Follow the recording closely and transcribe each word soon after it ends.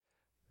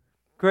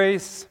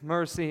Grace,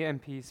 mercy,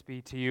 and peace be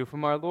to you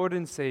from our Lord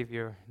and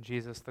Savior,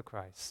 Jesus the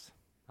Christ.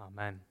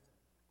 Amen.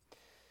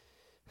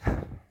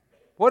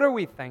 What are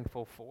we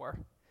thankful for?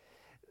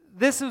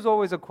 This is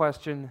always a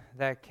question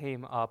that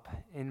came up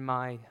in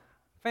my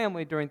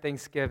family during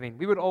Thanksgiving.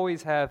 We would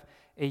always have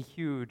a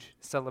huge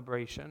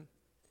celebration.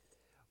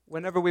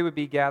 Whenever we would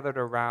be gathered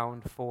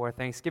around for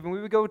Thanksgiving, we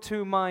would go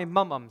to my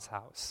mum-mum's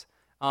house.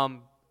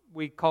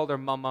 We called her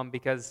mum-mum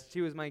because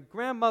she was my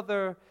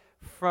grandmother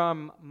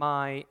from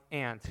my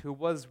aunt, who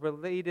was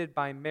related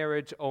by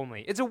marriage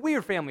only. It's a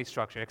weird family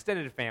structure,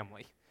 extended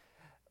family.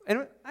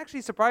 And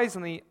actually,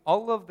 surprisingly,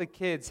 all of the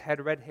kids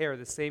had red hair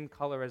the same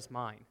color as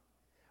mine.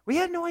 We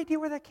had no idea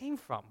where that came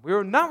from. We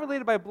were not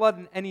related by blood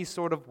in any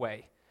sort of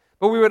way.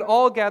 But we would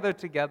all gather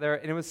together,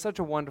 and it was such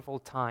a wonderful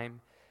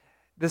time.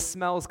 The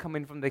smells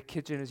coming from the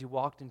kitchen as you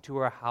walked into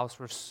our house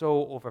were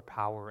so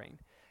overpowering.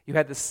 You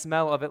had the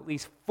smell of at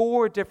least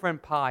 4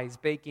 different pies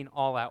baking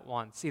all at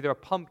once, either a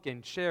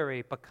pumpkin,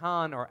 cherry,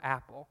 pecan, or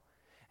apple.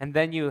 And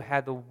then you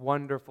had the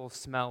wonderful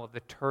smell of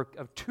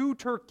of 2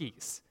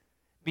 turkeys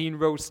being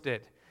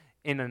roasted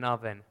in an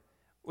oven.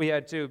 We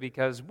had 2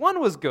 because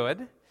one was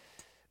good.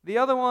 The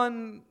other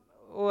one,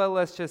 well,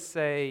 let's just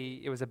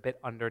say it was a bit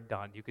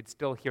underdone. You could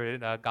still hear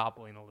it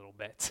gobbling a little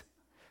bit.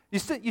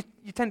 You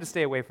tend to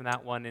stay away from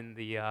that one in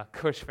the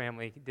Cush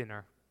family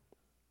dinner.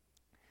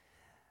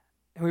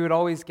 And we would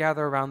always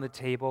gather around the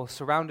table,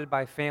 surrounded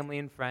by family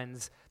and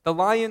friends, the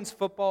Lions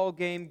football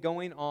game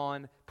going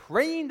on,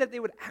 praying that they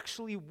would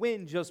actually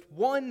win just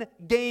 1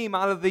 game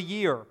out of the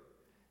year,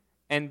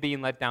 and being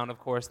let down, of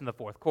course, in the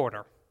 4th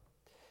quarter.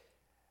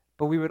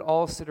 But we would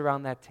all sit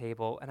around that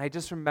table, and I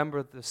just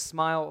remember the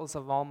smiles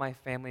of all my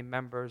family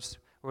members,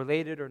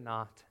 related or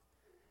not.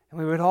 And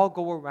we would all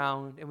go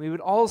around, and we would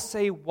all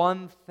say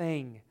one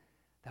thing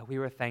that we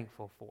were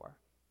thankful for.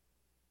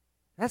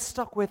 That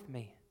stuck with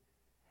me.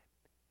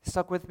 It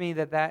stuck with me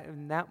that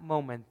in that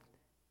moment,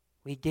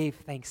 we gave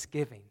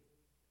thanksgiving.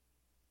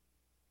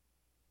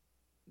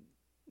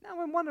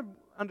 Now, I want to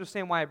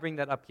understand why I bring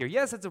that up here.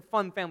 Yes, it's a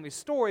fun family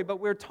story,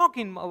 but we're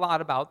talking a lot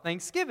about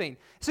Thanksgiving.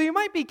 So you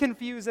might be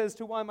confused as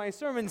to why my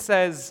sermon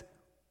says,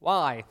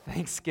 why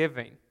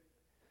Thanksgiving?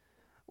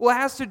 Well,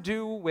 it has to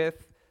do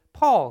with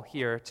Paul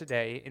here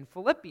today in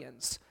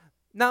Philippians.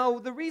 Now,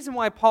 the reason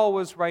why Paul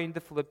was writing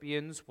the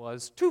Philippians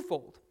was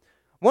twofold.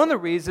 One of the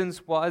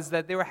reasons was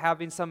that they were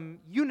having some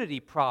unity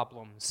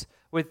problems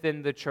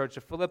within the church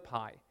of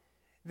Philippi.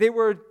 They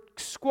were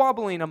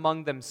squabbling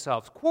among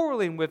themselves,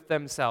 quarreling with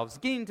themselves,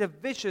 getting into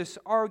vicious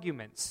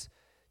arguments,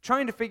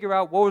 trying to figure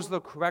out what was the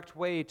correct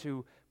way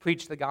to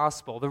preach the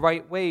gospel, the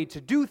right way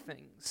to do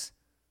things.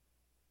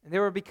 And they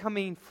were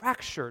becoming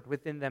fractured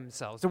within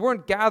themselves. They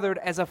weren't gathered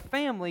as a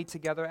family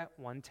together at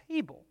one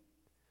table.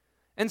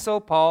 And so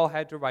Paul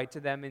had to write to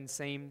them in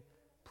saying,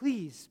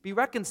 please be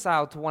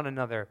reconciled to one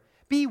another.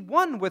 Be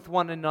one with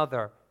one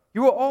another.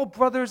 You are all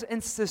brothers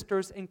and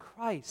sisters in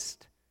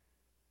Christ.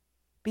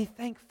 Be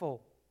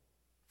thankful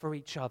for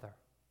each other.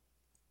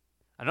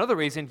 Another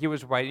reason he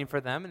was writing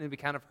for them, and we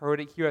kind of heard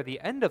it here at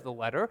the end of the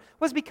letter,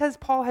 was because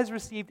Paul has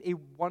received a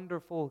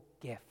wonderful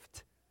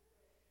gift.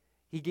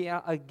 He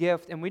got a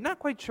gift, and we're not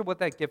quite sure what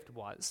that gift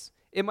was.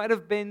 It might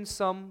have been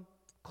some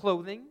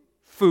clothing,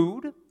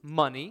 food,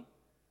 money.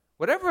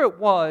 Whatever it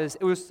was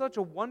such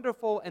a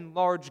wonderful and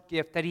large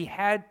gift that he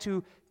had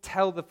to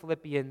tell the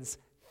Philippians,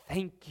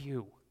 thank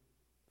you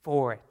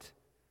for it.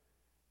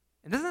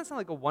 And doesn't that sound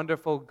like a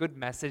wonderful, good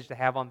message to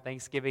have on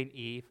Thanksgiving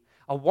Eve?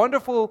 A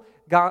wonderful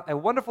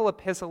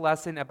epistle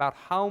lesson about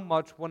how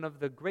much one of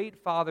the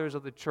great fathers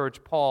of the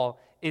church, Paul,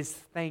 is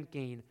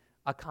thanking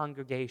a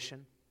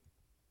congregation.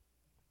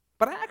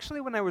 But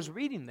actually, when I was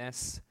reading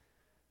this,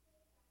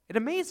 it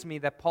amazed me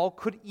that Paul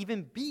could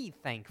even be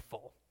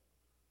thankful.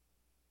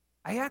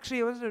 I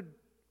actually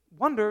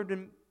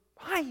wondered,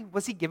 why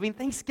was he giving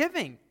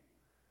thanksgiving?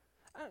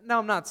 Now,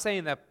 I'm not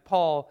saying that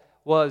Paul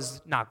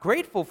was not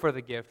grateful for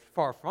the gift,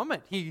 far from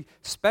it. He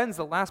spends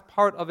the last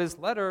part of his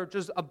letter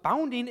just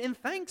abounding in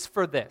thanks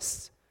for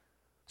this.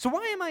 So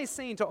why am I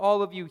saying to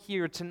all of you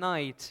here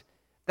tonight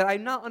that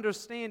I'm not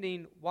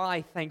understanding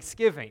why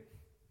Thanksgiving?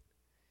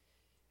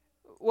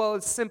 Well,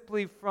 it's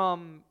simply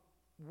from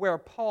where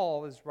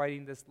Paul is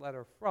writing this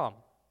letter from.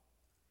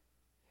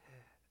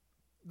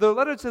 The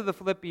letter to the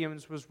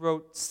Philippians was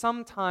wrote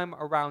sometime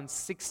around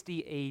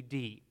 60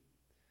 A.D.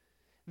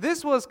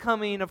 This was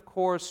coming, of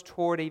course,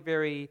 toward a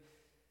very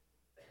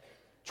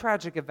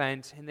tragic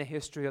event in the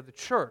history of the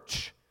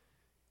church.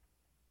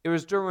 It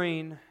was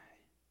during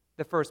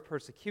the first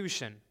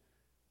persecution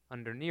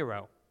under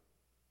Nero.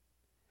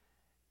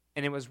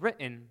 And it was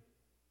written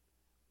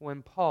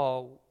when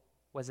Paul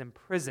was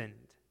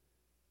imprisoned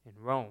in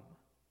Rome.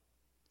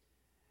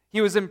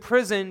 He was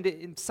imprisoned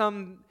in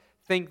some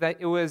think that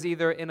it was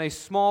either in a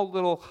small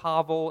little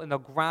hovel in the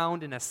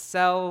ground in a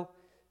cell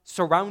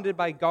surrounded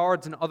by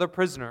guards and other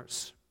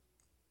prisoners.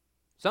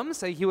 Some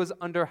say he was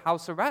under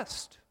house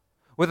arrest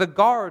with a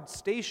guard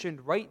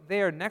stationed right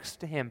there next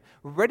to him,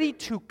 ready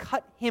to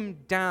cut him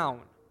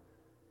down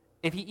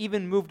if he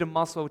even moved a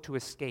muscle to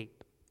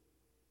escape.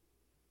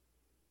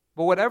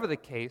 But whatever the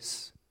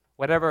case,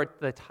 whatever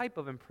the type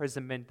of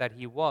imprisonment that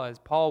he was,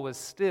 Paul was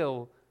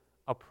still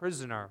a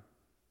prisoner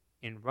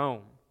in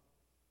Rome,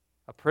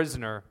 a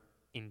prisoner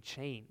in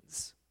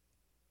chains.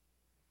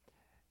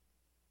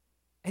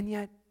 And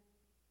yet,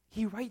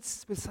 he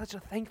writes with such a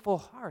thankful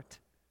heart,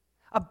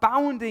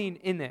 abounding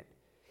in it.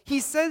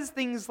 He says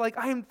things like,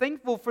 I am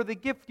thankful for the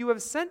gift you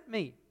have sent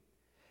me.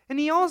 And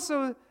he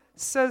also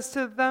says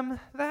to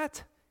them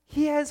that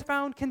he has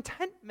found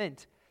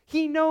contentment.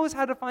 He knows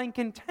how to find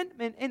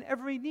contentment in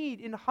every need,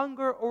 in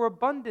hunger or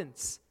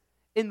abundance,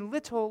 in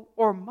little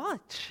or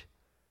much.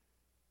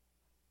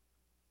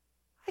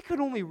 I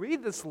could only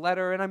read this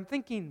letter and I'm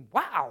thinking,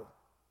 wow,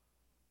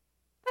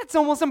 that's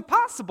almost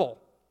impossible.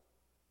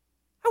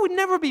 I would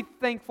never be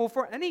thankful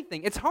for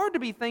anything. It's hard to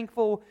be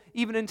thankful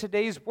even in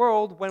today's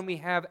world when we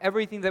have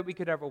everything that we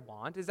could ever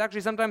want. It's actually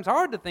sometimes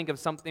hard to think of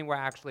something we're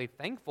actually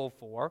thankful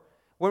for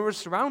when we're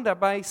surrounded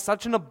by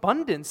such an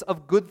abundance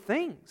of good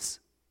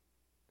things.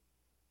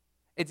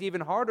 It's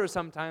even harder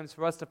sometimes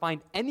for us to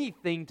find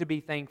anything to be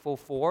thankful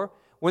for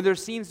when there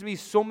seems to be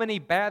so many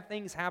bad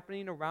things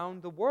happening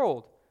around the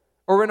world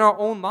or in our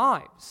own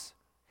lives.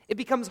 It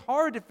becomes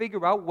hard to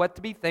figure out what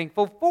to be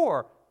thankful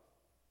for.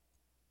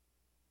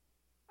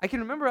 I can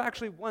remember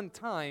actually one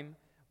time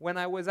when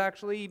I was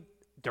actually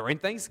during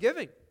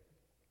Thanksgiving.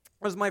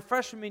 It was my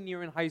freshman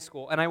year in high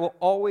school, and I will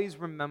always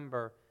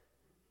remember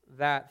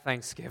that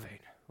Thanksgiving.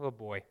 Oh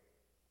boy.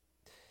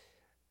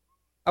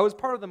 I was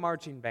part of the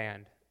marching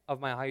band of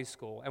my high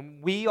school,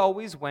 and we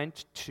always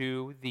went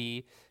to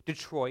the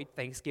Detroit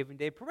Thanksgiving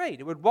Day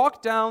Parade. It would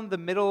walk down the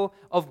middle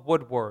of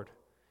Woodward.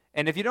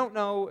 And if you don't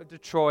know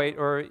Detroit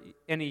or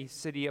any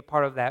city a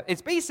part of that,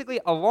 it's basically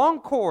a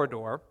long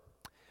corridor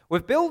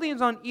with buildings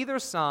on either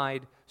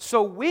side,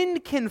 so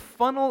wind can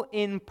funnel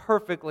in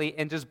perfectly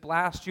and just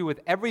blast you with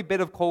every bit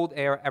of cold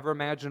air ever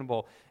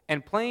imaginable.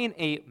 And playing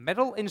a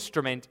metal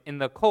instrument in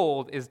the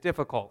cold is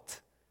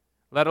difficult,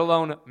 let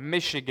alone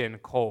Michigan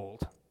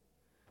cold.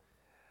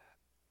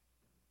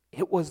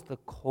 It was the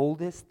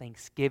coldest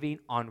Thanksgiving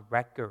on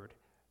record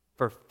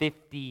for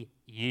 50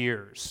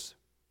 years.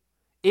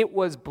 It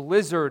was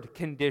blizzard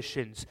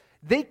conditions.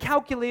 They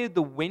calculated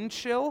the wind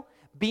chill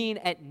being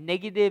at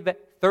negative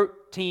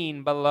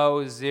 13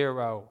 below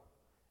zero.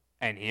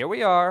 And here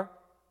we are,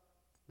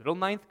 little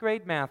ninth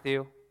grade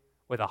Matthew,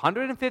 with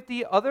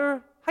 150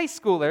 other high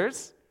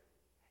schoolers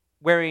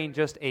wearing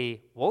just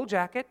a wool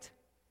jacket,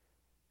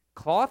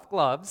 cloth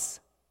gloves,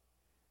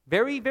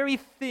 very, very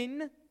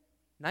thin,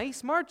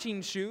 nice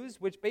marching shoes,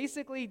 which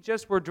basically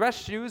just were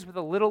dress shoes with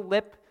a little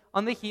lip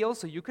on the heel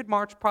so you could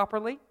march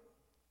properly.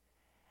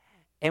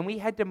 And we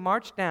had to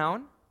march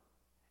down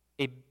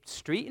a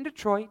street in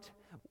Detroit,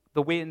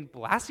 the wind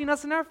blasting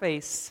us in our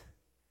face,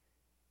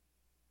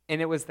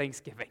 and it was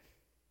Thanksgiving.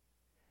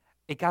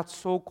 It got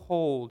so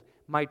cold,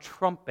 my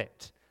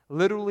trumpet,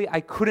 literally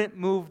I couldn't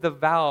move the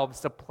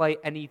valves to play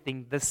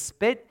anything. The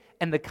spit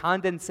and the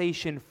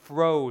condensation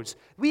froze.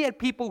 We had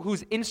people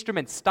whose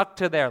instruments stuck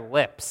to their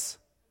lips.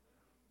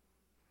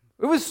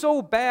 It was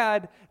so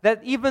bad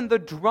that even the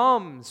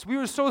drums, we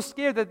were so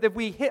scared that if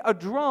we hit a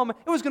drum,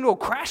 it was going to go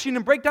crashing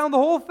and break down the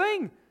whole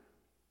thing.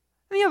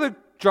 And the other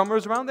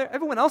drummers around there,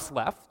 everyone else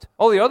left.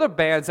 All the other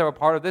bands that were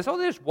part of this,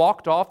 they just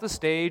walked off the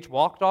stage,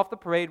 walked off the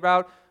parade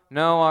route.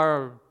 No,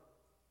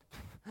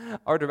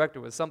 our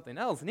director was something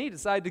else, and he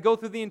decided to go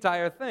through the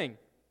entire thing.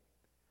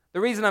 The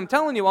reason I'm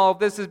telling you all of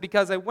this is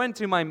because I went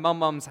to my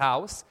mum's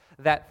house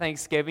that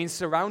Thanksgiving,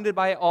 surrounded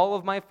by all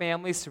of my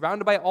family,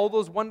 surrounded by all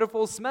those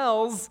wonderful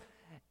smells,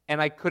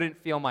 and I couldn't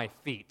feel my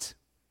feet.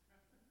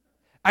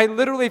 I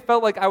literally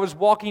felt like I was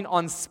walking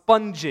on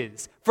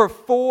sponges for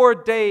 4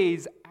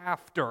 days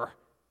after.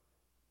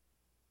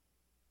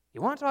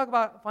 You want to talk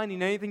about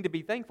finding anything to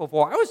be thankful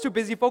for? I was too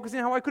busy focusing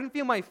on how I couldn't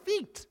feel my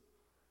feet.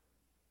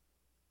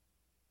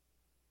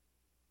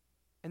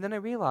 And then I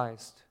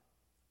realized,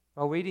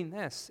 while reading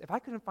this, if I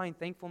couldn't find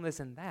thankfulness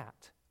in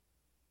that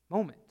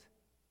moment,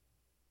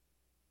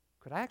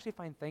 could I actually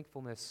find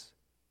thankfulness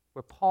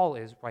where Paul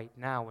is right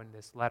now in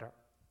this letter?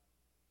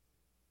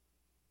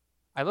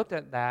 I looked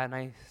at that and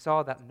I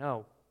saw that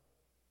no,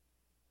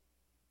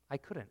 I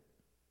couldn't.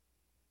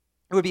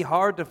 It would be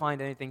hard to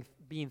find anything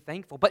being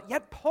thankful. But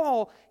yet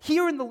Paul,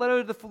 here in the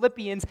letter to the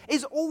Philippians,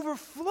 is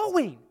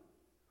overflowing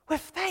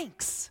with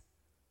thanks.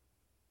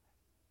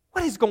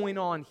 What is going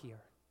on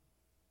here?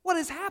 What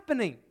is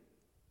happening?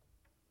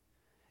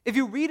 If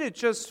you read it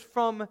just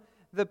from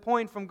the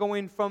point from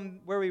going from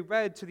where we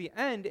read to the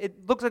end,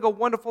 it looks like a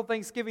wonderful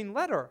Thanksgiving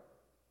letter.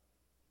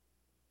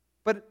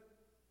 But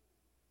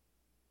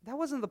that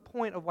wasn't the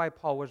point of why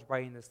Paul was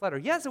writing this letter.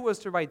 Yes, it was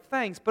to write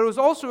thanks, but it was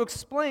also to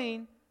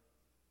explain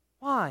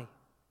why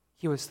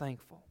he was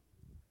thankful.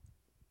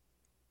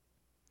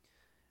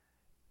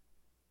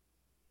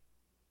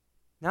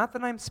 Not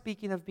that I'm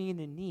speaking of being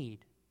in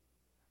need,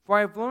 for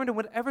I have learned in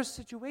whatever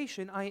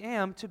situation I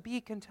am to be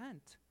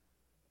content.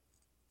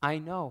 I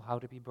know how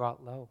to be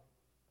brought low,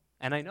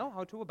 and I know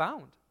how to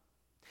abound.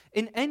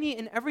 In any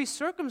and every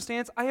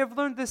circumstance, I have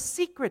learned the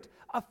secret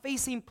of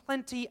facing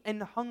plenty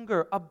and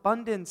hunger,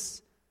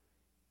 abundance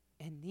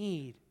and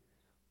need.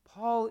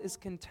 Paul is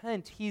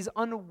content. He's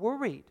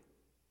unworried.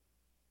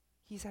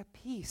 He's at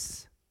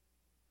peace.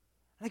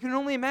 And I can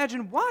only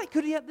imagine, why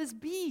could he have this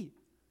be?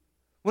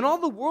 When all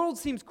the world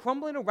seems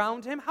crumbling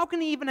around him, how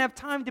can he even have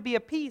time to be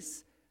at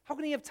peace? How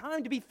can he have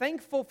time to be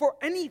thankful for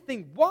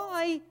anything?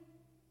 Why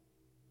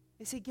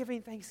is he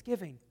giving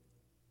thanksgiving?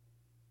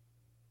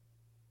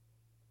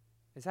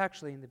 It's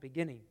actually in the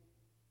beginning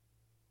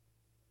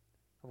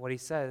of what he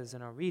says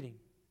in our reading.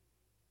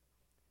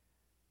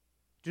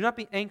 Do not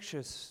be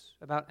anxious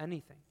about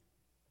anything,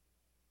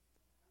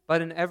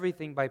 but in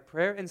everything by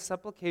prayer and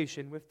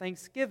supplication with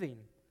thanksgiving,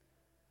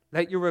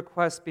 let your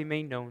requests be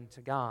made known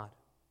to God.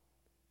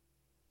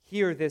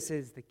 Here, this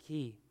is the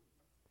key.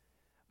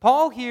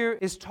 Paul here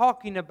is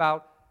talking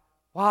about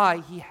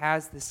why he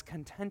has this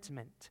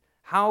contentment,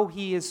 how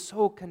he is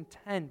so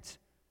content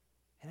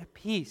and at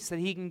peace that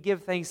he can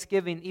give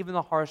thanksgiving even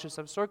the harshest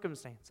of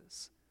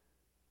circumstances.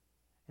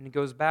 And it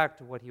goes back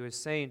to what he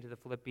was saying to the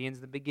Philippians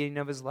at the beginning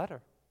of his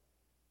letter.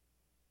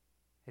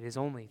 It is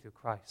only through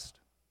Christ.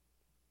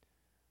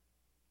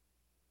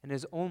 And it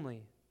is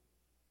only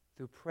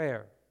through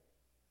prayer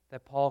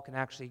that Paul can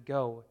actually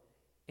go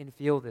and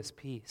feel this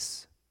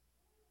peace.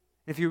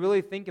 If you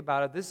really think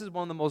about it, this is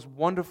one of the most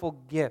wonderful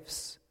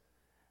gifts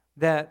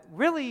that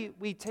really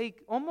we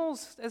take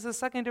almost as a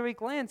secondary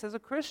glance as a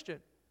Christian.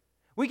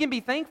 We can be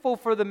thankful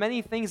for the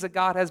many things that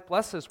God has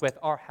blessed us with,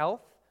 our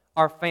health,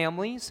 our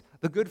families,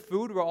 the good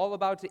food we're all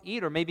about to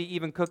eat, or maybe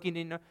even cooking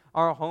in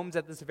our homes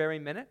at this very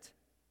minute.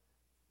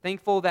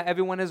 Thankful that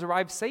everyone has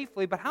arrived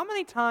safely, but how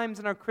many times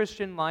in our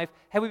Christian life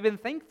have we been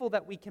thankful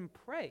that we can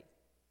pray?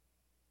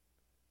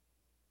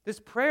 This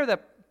prayer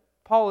that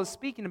Paul is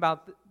speaking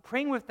about,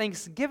 praying with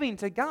thanksgiving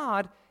to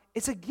God,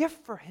 it's a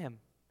gift for him.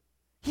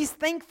 He's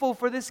thankful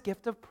for this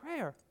gift of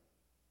prayer.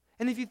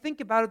 And if you think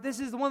about it, this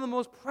is one of the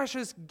most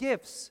precious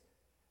gifts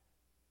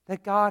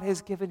that God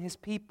has given his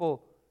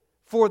people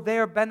for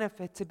their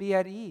benefit to be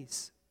at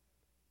ease.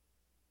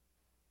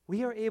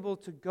 We are able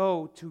to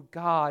go to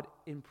God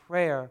in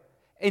prayer.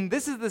 And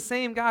this is the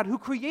same God who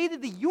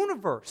created the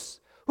universe,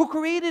 who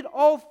created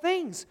all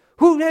things,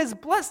 who has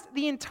blessed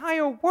the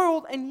entire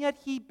world, and yet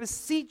he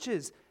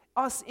beseeches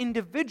us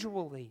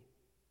individually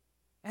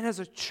and as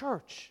a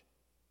church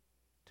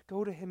to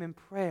go to him in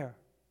prayer.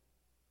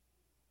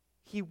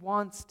 He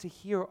wants to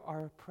hear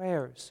our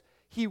prayers.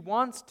 He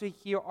wants to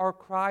hear our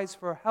cries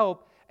for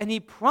help, and he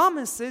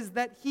promises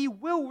that he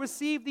will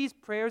receive these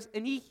prayers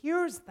and he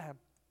hears them,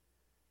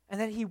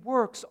 and that he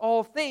works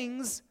all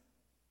things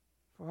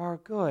for our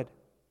good.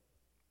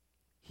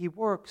 He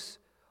works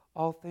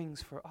all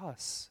things for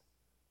us.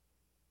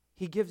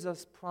 He gives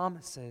us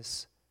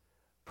promises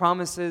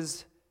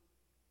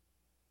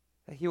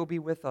that he will be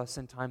with us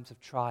in times of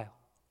trial,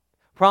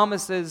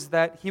 promises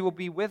that he will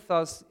be with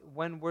us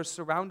when we're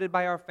surrounded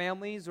by our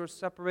families or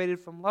separated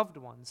from loved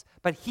ones,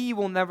 but he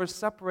will never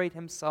separate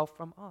himself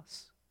from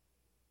us.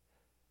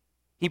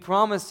 He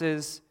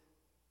promises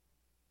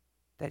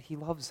that he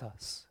loves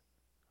us,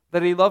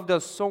 that he loved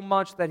us so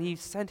much that he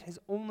sent his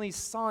only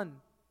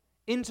Son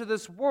into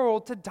this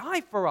world to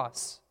die for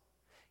us.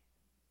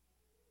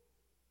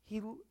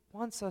 He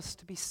wants us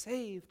to be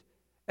saved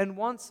and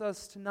wants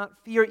us to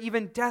not fear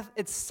even death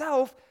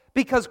itself,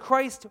 because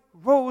Christ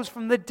rose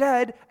from the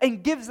dead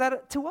and gives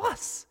that to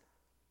us.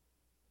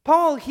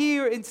 Paul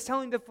here is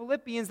telling the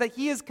Philippians that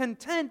he is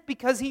content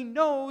because he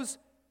knows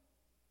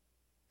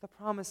the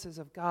promises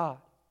of God.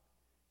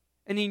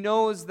 And he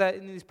knows that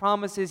in these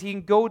promises he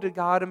can go to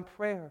God in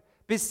prayer,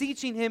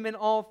 beseeching him in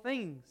all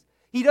things.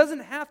 He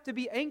doesn't have to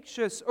be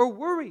anxious or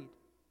worried.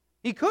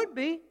 He could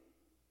be.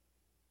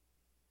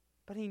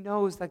 But he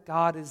knows that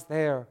God is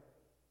there.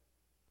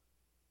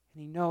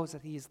 And he knows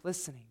that he is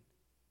listening.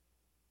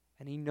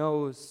 And he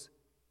knows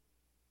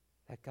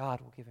that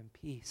God will give him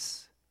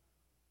peace.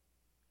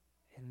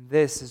 And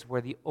this is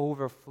where the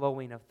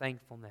overflowing of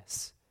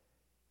thankfulness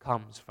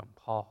comes from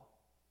Paul.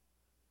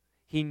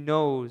 He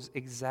knows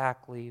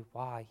exactly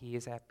why he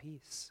is at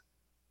peace.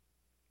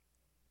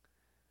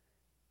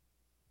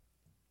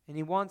 And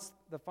he wants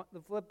the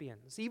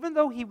Philippians, even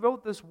though he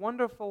wrote this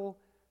wonderful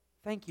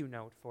thank you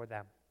note for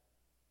them,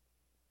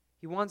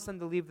 he wants them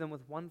to leave them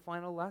with one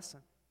final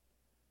lesson,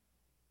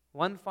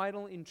 one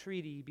final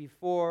entreaty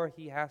before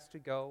he has to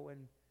go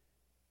and,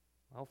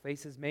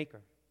 face his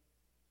Maker.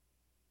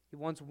 He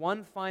wants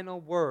one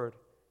final word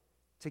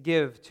to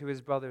give to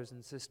his brothers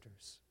and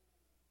sisters.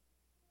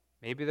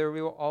 Maybe they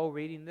were all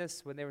reading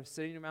this when they were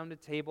sitting around a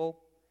table,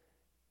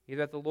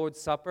 either at the Lord's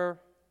Supper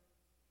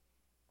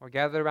or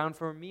gathered around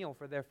for a meal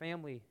for their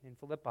family in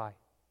Philippi.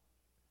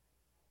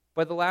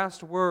 But the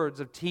last words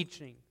of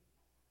teaching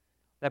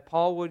that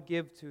Paul would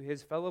give to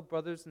his fellow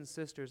brothers and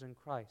sisters in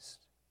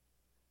Christ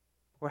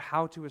were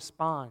how to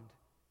respond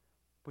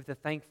with the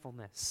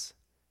thankfulness,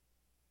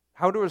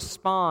 how to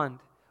respond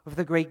with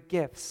the great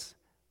gifts,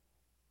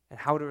 and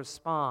how to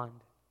respond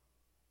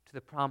to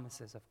the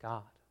promises of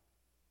God.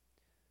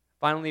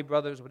 Finally,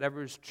 brothers,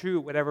 whatever is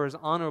true, whatever is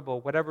honorable,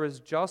 whatever is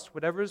just,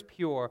 whatever is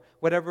pure,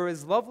 whatever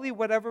is lovely,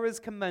 whatever is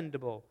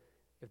commendable,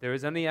 if there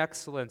is any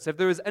excellence, if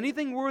there is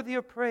anything worthy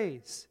of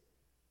praise,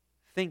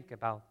 think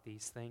about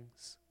these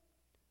things.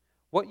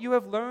 What you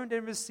have learned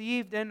and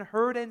received and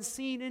heard and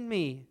seen in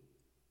me,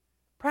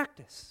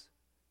 practice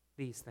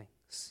these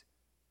things.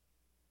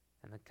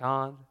 And the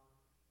God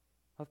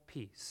of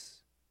peace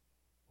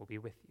will be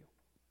with you.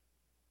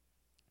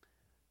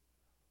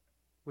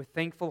 With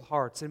thankful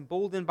hearts,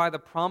 emboldened by the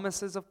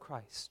promises of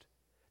Christ,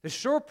 the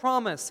sure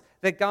promise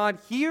that God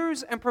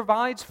hears and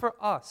provides for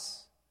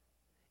us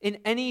in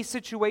any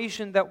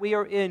situation that we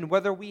are in,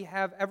 whether we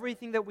have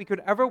everything that we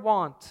could ever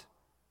want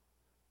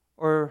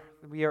or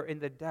we are in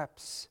the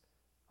depths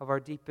of our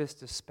deepest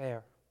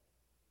despair.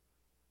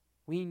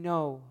 We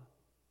know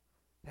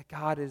that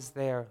God is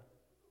there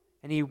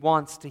and He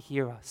wants to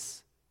hear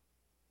us.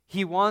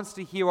 He wants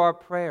to hear our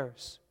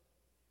prayers.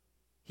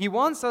 He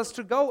wants us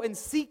to go and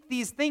seek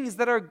these things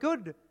that are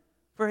good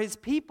for His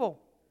people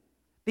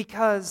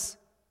because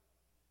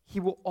He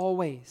will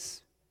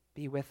always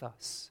be with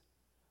us.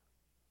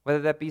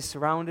 Whether that be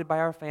surrounded by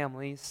our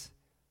families,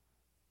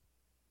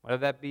 whether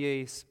that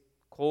be a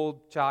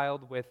cold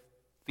child with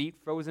feet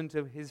frozen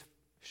to his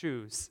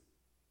shoes,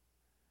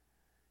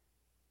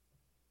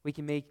 we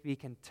can be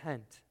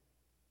content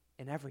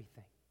in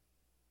everything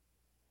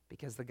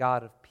because the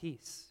God of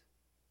peace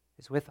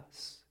is with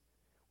us.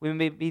 We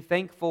may be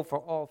thankful for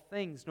all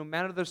things, no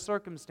matter the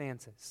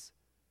circumstances,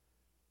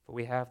 for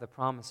we have the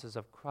promises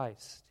of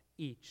Christ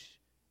each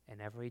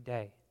and every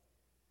day.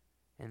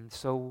 And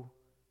so,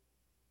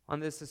 on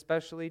this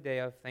especially day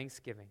of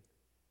Thanksgiving,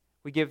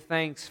 we give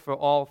thanks for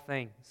all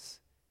things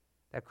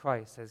that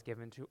Christ has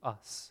given to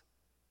us.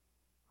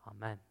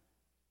 Amen.